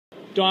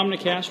Dominic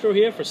Castro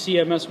here for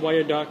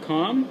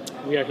CMSWire.com.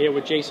 We are here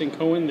with Jason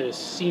Cohen, the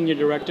Senior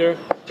Director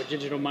for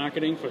Digital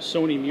Marketing for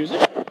Sony Music.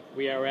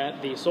 We are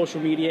at the Social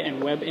Media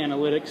and Web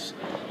Analytics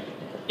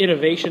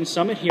Innovation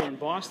Summit here in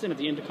Boston at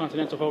the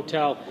Intercontinental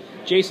Hotel.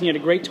 Jason, you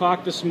had a great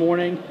talk this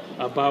morning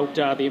about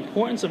the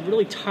importance of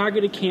really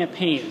targeted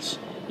campaigns,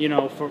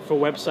 for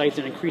websites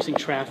and increasing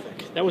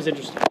traffic. That was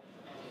interesting.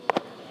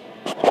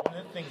 One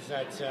of the things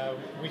that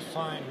we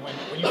find when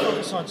you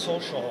focus on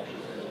social,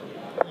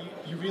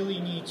 you really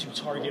need to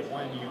target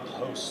when you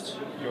post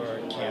your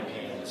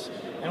campaigns.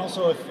 And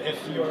also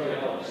if your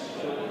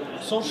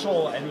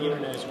social and the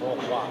internet is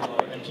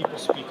worldwide and people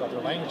speak other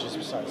languages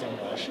besides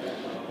English,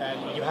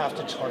 then you have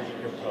to target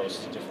your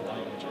posts to different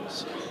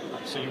languages.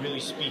 So you really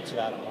speak to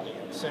that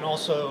audience. And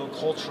also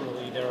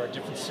culturally, there are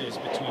differences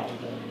between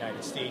people in the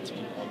United States,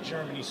 people in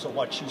Germany, so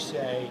what you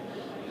say,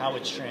 how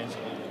it's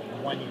translated,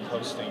 and when you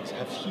post things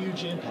have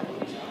huge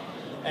impact.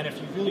 And if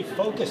you really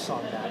focus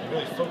on that, you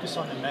really focus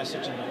on the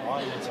message and the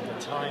audience and the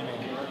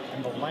timing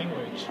and the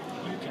language,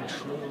 you can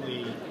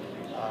truly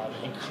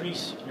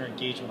increase your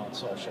engagement on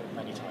social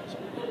many times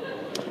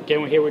over.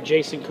 Again, we're here with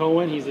Jason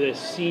Cohen. He's the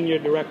Senior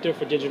Director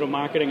for Digital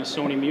Marketing at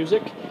Sony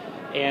Music.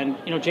 And,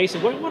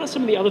 Jason, what are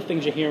some of the other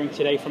things you're hearing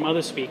today from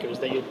other speakers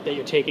that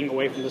you're taking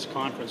away from this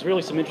conference?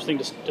 Really some interesting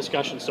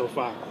discussions so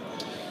far.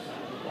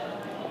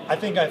 I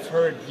think I've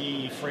heard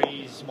the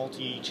phrase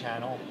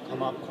multi-channel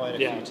come up quite a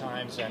few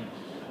times, and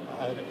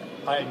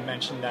I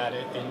mentioned that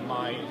in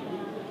my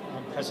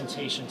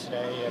presentation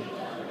today. And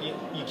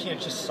you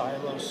can't just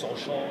silo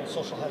social.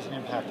 Social has an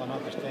impact on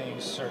other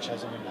things. Search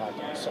has an impact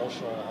on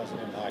social. It has an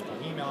impact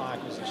on email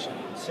acquisition,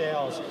 on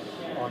sales,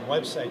 on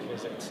website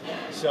visits.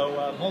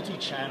 So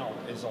multi-channel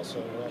is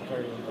also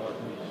very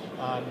important.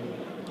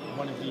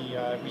 One of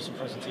the recent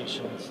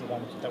presentations, the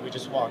one that we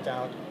just walked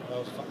out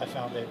of, I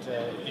found it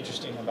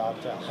interesting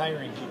about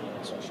hiring people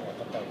on social. I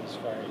thought that was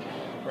very,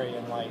 very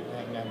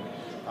enlightening and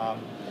a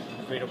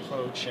great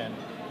approach, and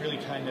really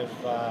kind of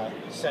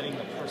setting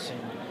the person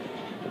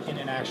in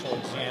an actual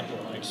example,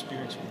 an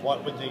experience.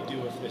 What would they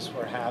do if this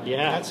were happening?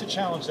 Yeah. That's a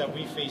challenge that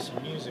we face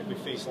in music. We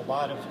face a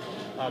lot of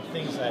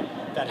things that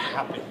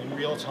happen in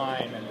real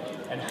time,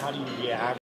 and how do you react